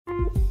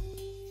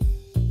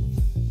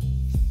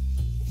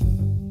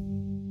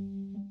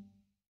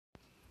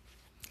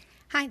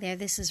Hi there,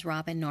 this is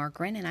Robin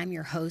Norgren, and I'm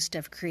your host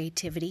of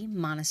Creativity,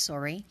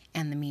 Montessori,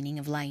 and the Meaning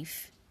of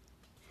Life.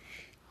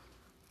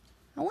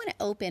 I want to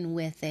open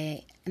with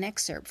an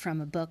excerpt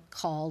from a book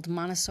called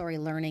Montessori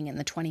Learning in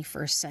the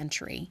 21st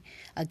Century,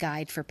 a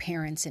guide for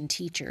parents and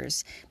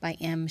teachers by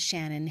M.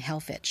 Shannon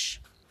Helfich.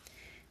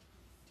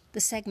 The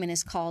segment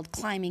is called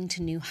Climbing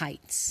to New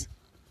Heights.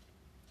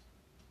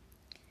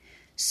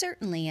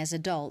 Certainly, as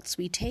adults,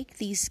 we take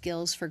these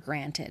skills for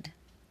granted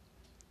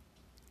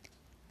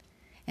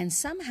and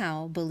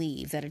somehow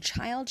believe that a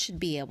child should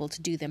be able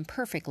to do them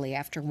perfectly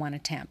after one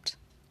attempt.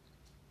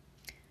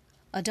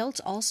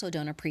 Adults also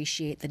don't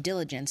appreciate the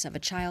diligence of a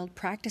child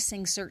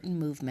practicing certain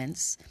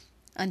movements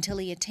until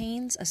he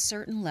attains a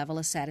certain level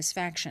of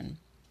satisfaction.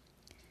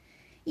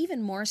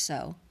 Even more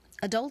so,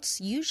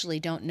 adults usually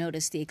don't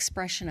notice the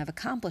expression of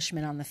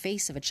accomplishment on the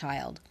face of a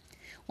child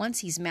once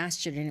he's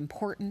mastered an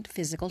important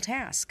physical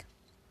task.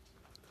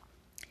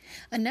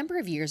 A number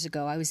of years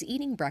ago, I was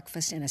eating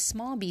breakfast in a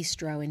small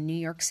bistro in New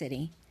York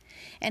City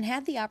and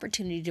had the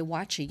opportunity to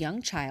watch a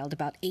young child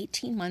about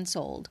 18 months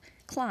old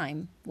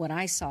climb what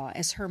I saw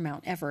as her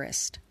Mount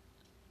Everest.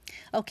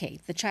 Okay,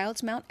 the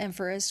child's Mount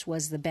Everest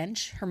was the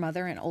bench her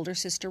mother and older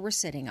sister were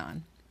sitting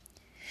on.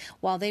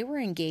 While they were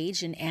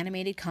engaged in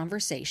animated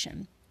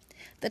conversation,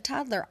 the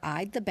toddler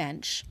eyed the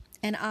bench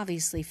and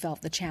obviously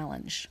felt the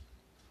challenge.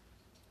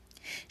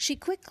 She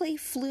quickly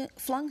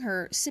flung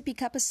her sippy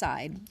cup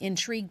aside,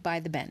 intrigued by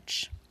the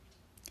bench.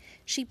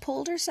 She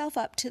pulled herself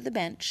up to the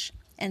bench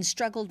and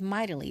struggled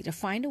mightily to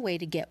find a way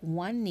to get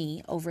one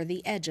knee over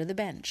the edge of the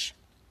bench.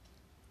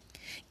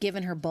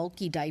 Given her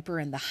bulky diaper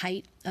and the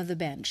height of the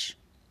bench,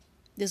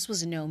 this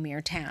was no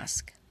mere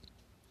task.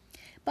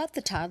 But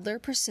the toddler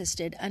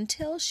persisted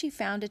until she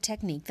found a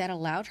technique that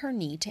allowed her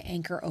knee to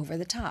anchor over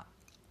the top.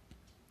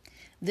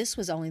 This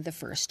was only the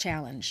first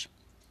challenge.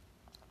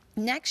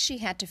 Next, she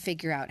had to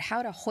figure out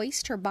how to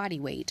hoist her body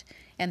weight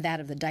and that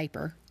of the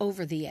diaper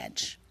over the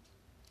edge.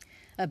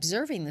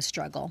 Observing the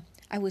struggle,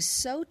 I was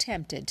so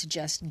tempted to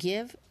just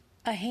give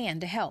a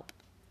hand to help.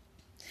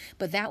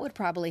 But that would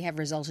probably have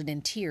resulted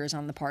in tears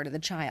on the part of the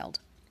child.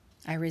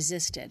 I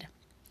resisted.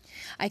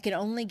 I could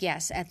only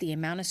guess at the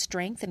amount of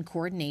strength and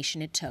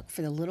coordination it took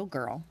for the little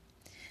girl,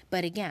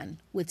 but again,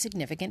 with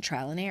significant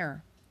trial and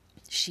error.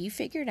 She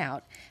figured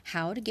out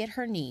how to get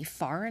her knee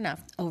far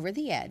enough over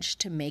the edge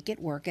to make it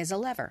work as a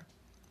lever.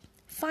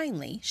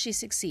 Finally, she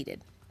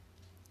succeeded.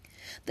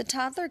 The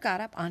toddler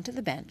got up onto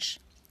the bench,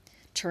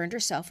 turned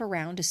herself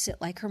around to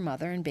sit like her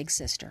mother and big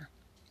sister,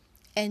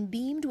 and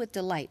beamed with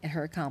delight at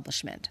her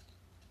accomplishment.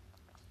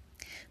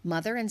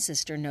 Mother and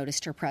sister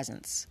noticed her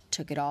presence,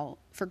 took it all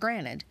for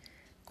granted,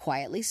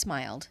 quietly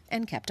smiled,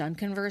 and kept on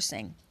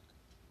conversing.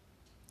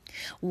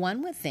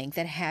 One would think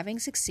that having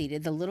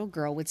succeeded, the little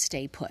girl would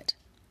stay put.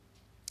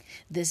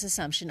 This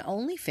assumption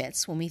only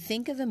fits when we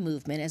think of the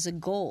movement as a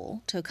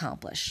goal to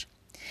accomplish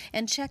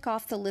and check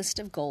off the list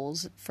of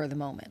goals for the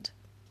moment.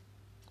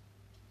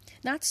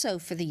 Not so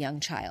for the young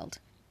child.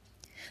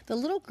 The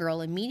little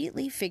girl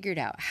immediately figured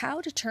out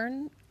how to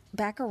turn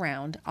back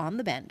around on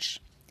the bench,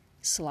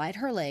 slide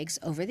her legs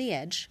over the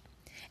edge,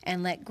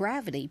 and let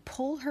gravity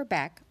pull her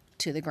back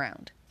to the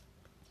ground.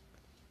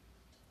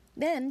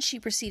 Then she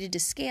proceeded to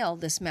scale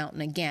this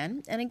mountain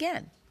again and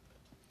again.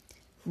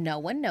 No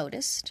one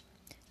noticed.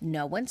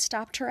 No one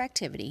stopped her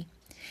activity,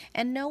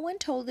 and no one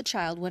told the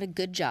child what a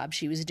good job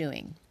she was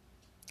doing.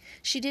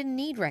 She didn't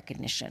need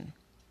recognition.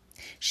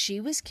 She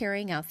was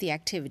carrying out the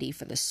activity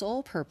for the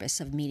sole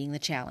purpose of meeting the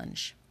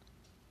challenge.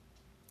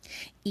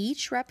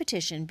 Each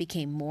repetition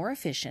became more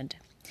efficient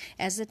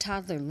as the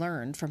toddler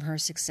learned from her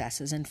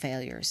successes and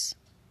failures.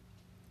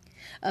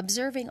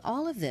 Observing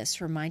all of this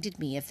reminded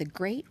me of the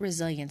great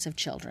resilience of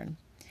children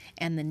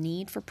and the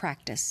need for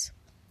practice,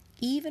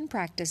 even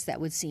practice that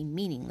would seem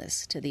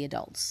meaningless to the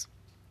adults.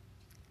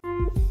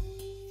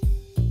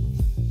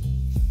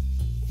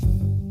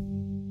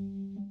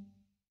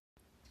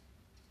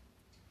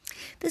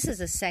 This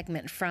is a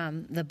segment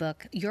from the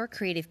book Your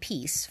Creative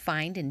Peace,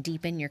 Find and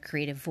Deepen Your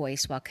Creative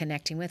Voice While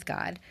Connecting with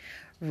God,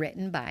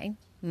 written by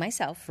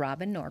myself,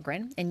 Robin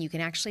Norgren, and you can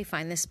actually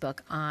find this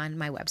book on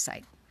my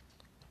website.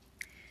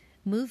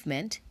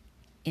 Movement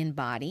in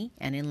body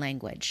and in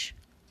language.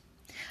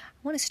 I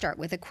want to start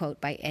with a quote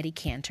by Eddie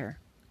Cantor.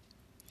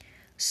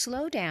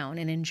 Slow down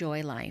and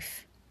enjoy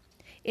life.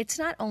 It's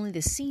not only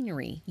the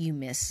scenery you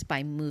miss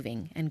by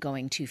moving and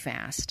going too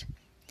fast.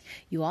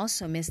 You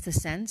also miss the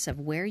sense of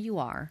where you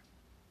are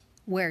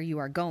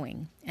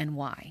going, and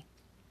why.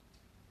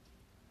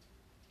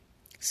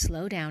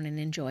 Slow down and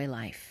enjoy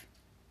life.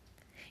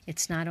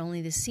 It's not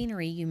only the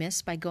scenery you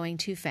miss by going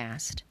too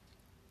fast.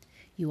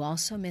 You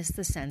also miss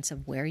the sense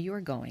of where you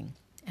are going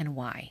and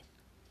why.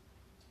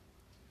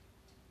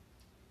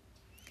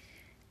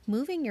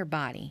 Moving your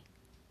body.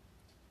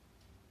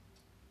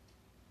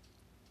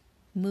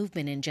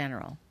 Movement in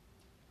general.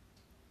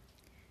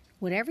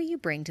 Whatever you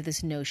bring to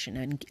this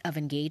notion of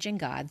engaging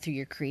God through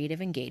your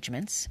creative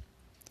engagements,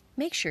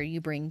 make sure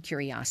you bring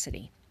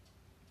curiosity.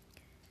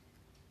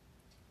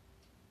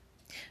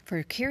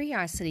 For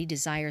curiosity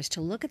desires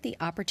to look at the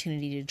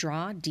opportunity to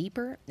draw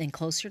deeper and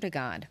closer to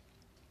God.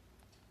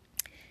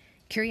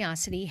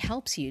 Curiosity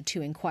helps you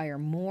to inquire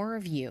more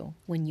of you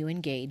when you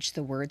engage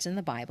the words in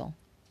the Bible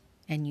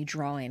and you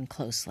draw in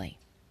closely.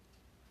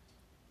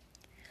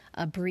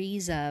 A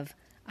breeze of,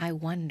 I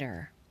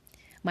wonder,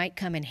 might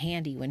come in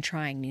handy when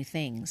trying new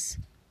things.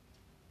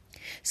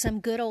 Some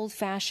good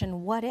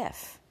old-fashioned what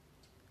if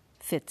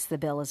fits the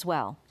bill as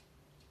well.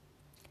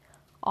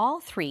 All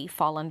three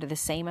fall under the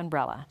same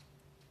umbrella.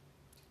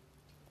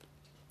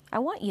 I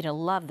want you to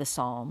love the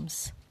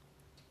Psalms.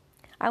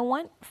 I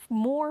want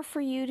more for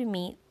you to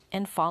meet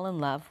and fall in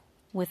love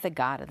with the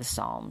God of the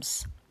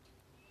Psalms.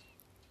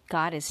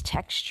 God is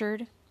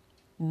textured,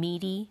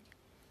 meaty,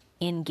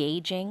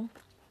 engaging,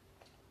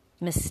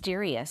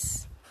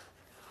 mysterious,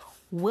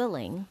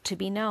 willing to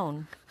be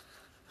known.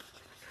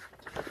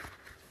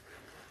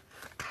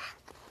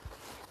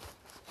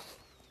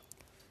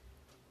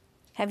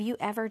 Have you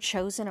ever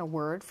chosen a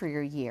word for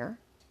your year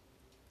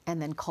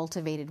and then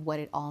cultivated what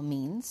it all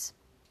means?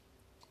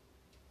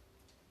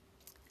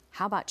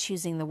 How about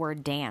choosing the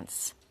word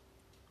dance?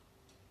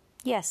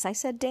 Yes, I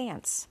said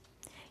dance.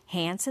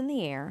 Hands in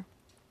the air,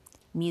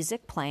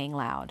 music playing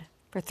loud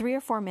for 3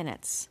 or 4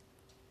 minutes.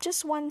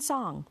 Just one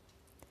song.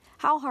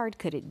 How hard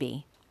could it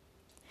be?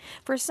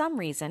 For some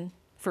reason,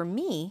 for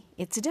me,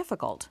 it's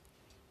difficult.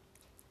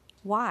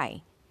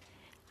 Why?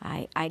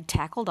 I'd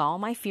tackled all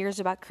my fears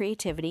about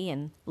creativity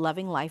and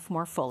loving life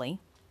more fully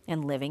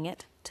and living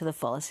it to the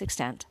fullest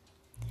extent.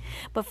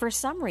 But for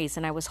some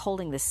reason, I was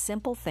holding this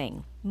simple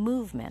thing,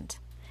 movement,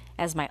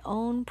 as my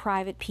own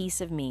private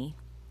piece of me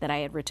that I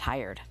had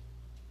retired.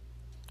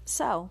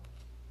 So,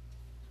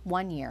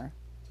 one year,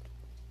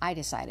 I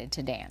decided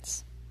to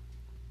dance.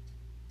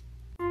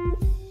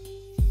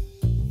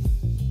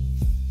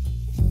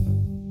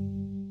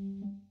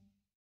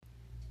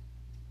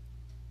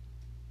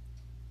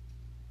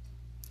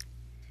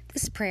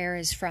 This prayer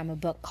is from a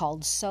book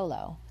called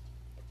Solo.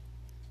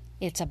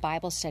 It's a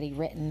Bible study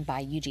written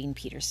by Eugene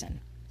Peterson.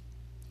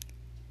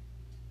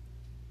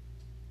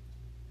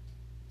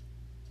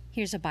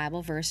 Here's a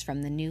Bible verse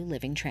from the New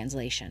Living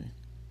Translation.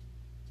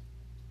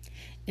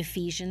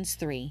 Ephesians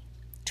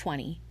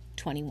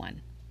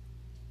 3:20-21.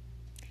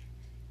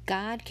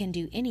 God can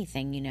do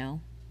anything, you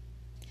know,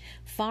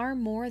 far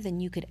more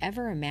than you could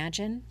ever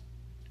imagine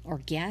or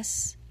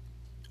guess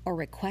or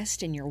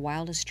request in your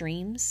wildest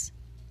dreams.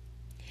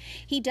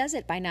 He does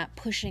it by not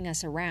pushing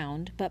us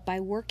around, but by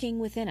working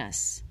within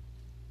us,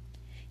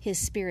 His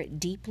Spirit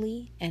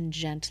deeply and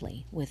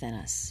gently within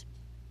us.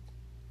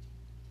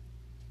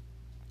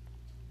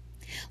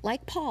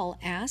 Like Paul,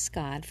 ask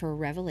God for a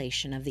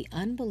revelation of the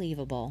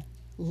unbelievable,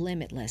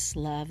 limitless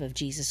love of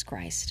Jesus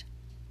Christ.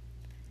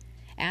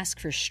 Ask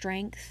for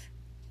strength,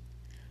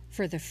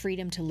 for the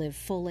freedom to live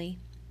fully,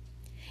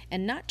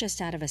 and not just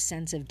out of a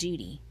sense of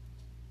duty.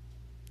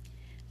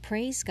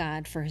 Praise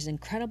God for His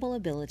incredible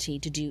ability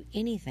to do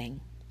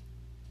anything,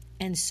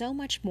 and so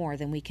much more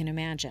than we can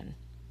imagine.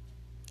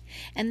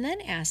 And then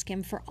ask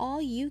Him for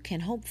all you can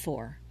hope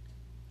for,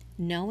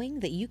 knowing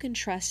that you can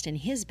trust in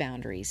His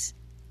boundaries,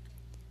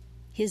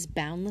 His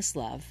boundless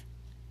love,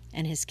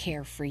 and His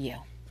care for you.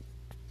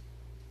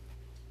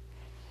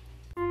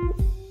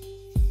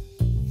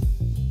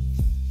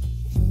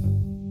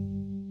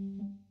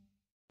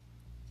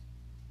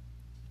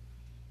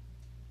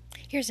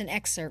 Here's an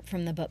excerpt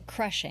from the book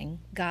Crushing,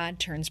 God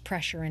Turns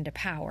Pressure into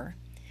Power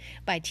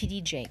by T.D.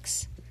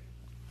 Jakes.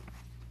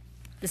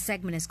 The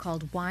segment is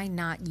called Why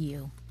Not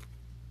You?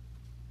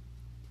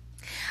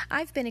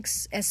 I've been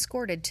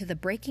escorted to the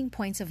breaking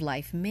points of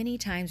life many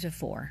times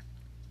before.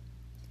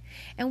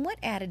 And what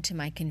added to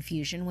my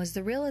confusion was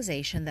the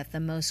realization that the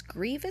most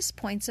grievous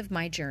points of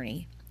my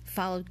journey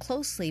followed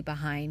closely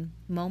behind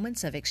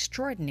moments of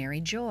extraordinary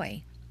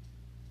joy.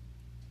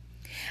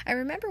 I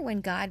remember when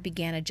God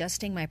began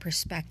adjusting my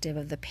perspective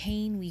of the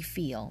pain we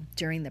feel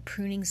during the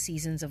pruning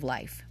seasons of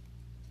life.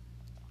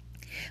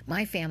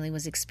 My family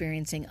was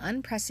experiencing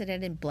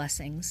unprecedented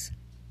blessings.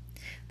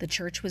 The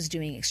church was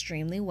doing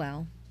extremely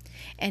well,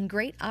 and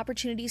great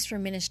opportunities for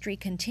ministry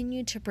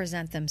continued to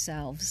present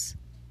themselves.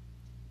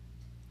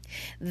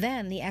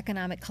 Then the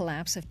economic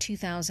collapse of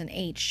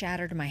 2008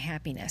 shattered my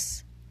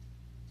happiness.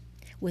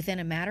 Within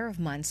a matter of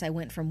months, I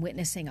went from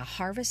witnessing a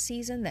harvest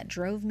season that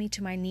drove me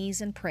to my knees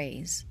in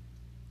praise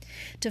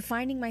to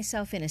finding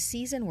myself in a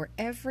season where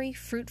every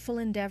fruitful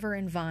endeavor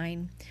and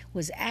vine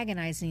was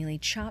agonizingly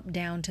chopped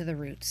down to the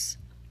roots.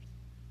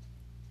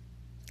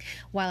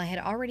 While I had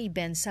already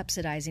been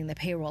subsidizing the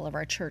payroll of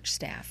our church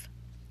staff,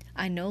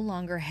 I no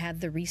longer had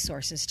the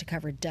resources to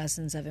cover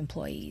dozens of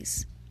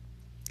employees.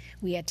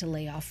 We had to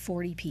lay off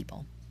 40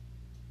 people.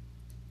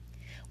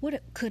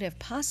 What could have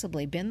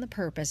possibly been the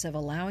purpose of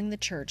allowing the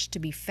church to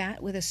be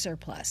fat with a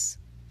surplus,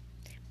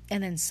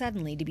 and then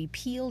suddenly to be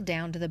peeled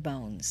down to the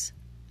bones?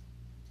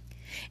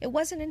 It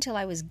wasn't until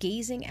I was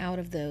gazing out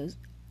of those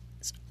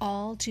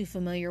all too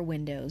familiar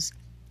windows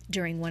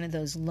during one of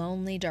those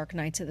lonely, dark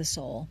nights of the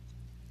soul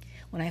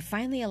when I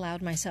finally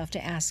allowed myself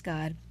to ask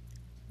God,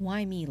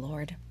 "Why me,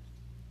 Lord?"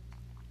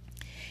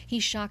 He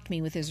shocked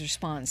me with his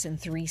response in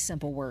 3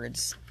 simple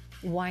words: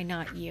 "Why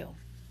not you?"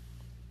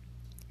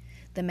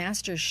 The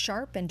master's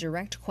sharp and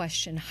direct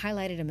question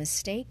highlighted a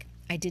mistake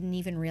I didn't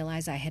even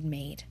realize I had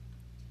made.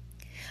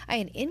 I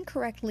had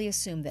incorrectly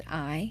assumed that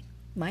I,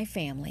 my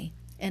family,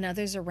 and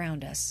others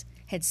around us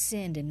had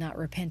sinned and not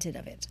repented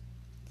of it,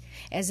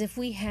 as if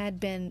we had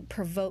been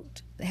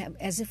provoked,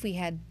 as if we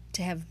had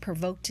to have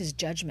provoked his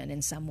judgment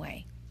in some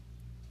way.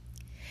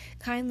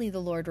 Kindly, the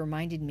Lord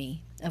reminded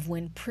me of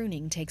when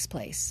pruning takes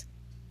place.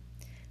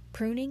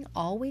 Pruning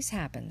always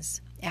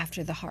happens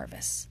after the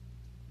harvest.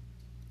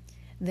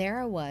 There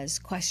I was,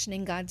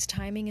 questioning God's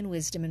timing and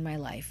wisdom in my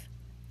life,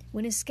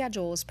 when His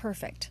schedule was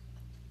perfect.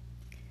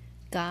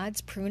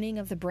 God's pruning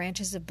of the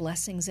branches of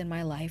blessings in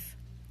my life,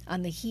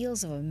 on the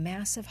heels of a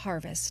massive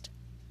harvest,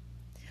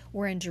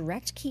 were in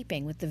direct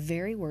keeping with the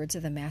very words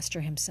of the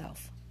Master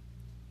himself.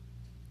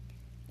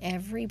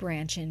 Every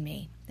branch in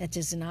me that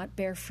does not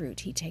bear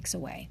fruit He takes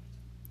away,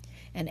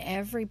 and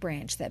every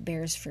branch that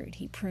bears fruit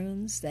He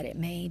prunes that it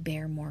may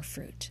bear more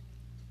fruit.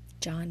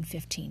 John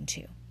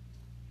 15:2.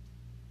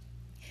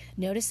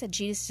 Notice that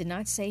Jesus did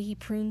not say He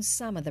prunes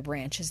some of the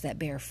branches that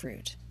bear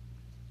fruit.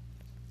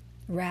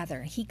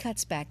 Rather, He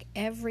cuts back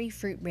every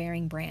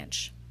fruit-bearing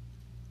branch.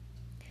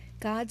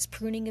 God's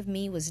pruning of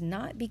me was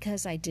not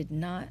because I did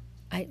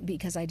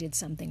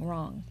something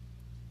wrong.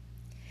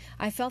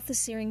 I felt the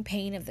searing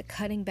pain of the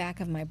cutting back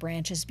of my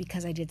branches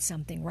because I did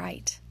something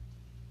right.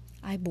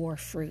 I bore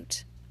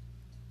fruit.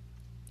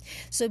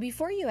 So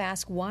before you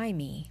ask why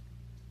me,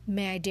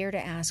 may I dare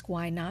to ask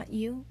why not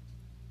you?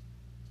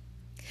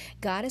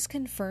 God has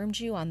confirmed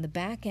you on the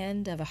back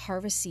end of a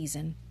harvest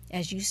season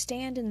as you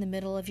stand in the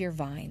middle of your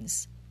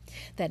vines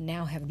that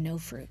now have no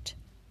fruit.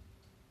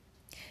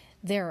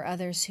 There are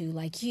others who,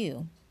 like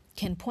you,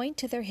 can point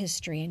to their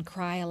history and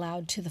cry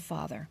aloud to the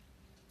Father,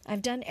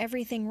 "I've done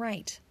everything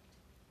right."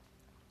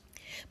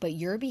 But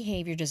your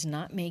behavior does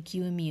not make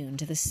you immune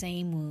to the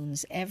same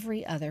wounds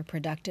every other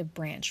productive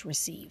branch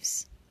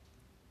receives.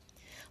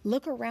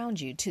 Look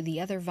around you to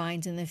the other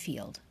vines in the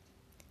field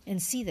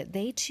and see that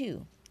they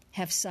too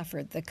have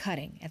suffered the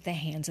cutting at the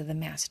hands of the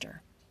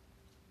Master.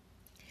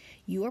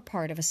 You are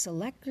part of a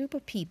select group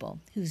of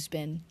people who's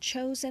been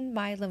chosen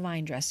by the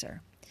vine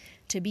dresser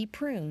to be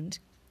pruned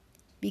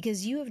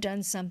because you have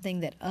done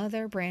something that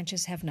other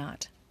branches have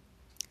not,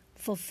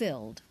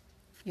 fulfilled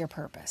your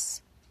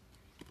purpose.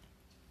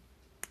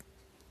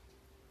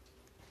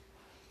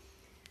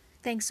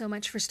 Thanks so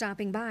much for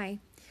stopping by.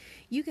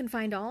 You can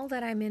find all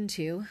that I'm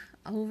into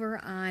over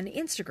on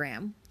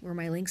Instagram, where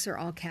my links are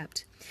all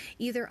kept,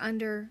 either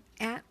under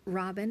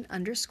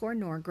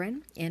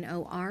 @Robin_Norgren,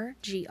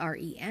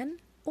 Norgren,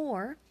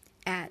 or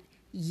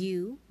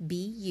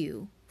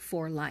 @UBU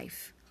for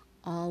life,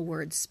 all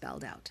words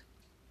spelled out.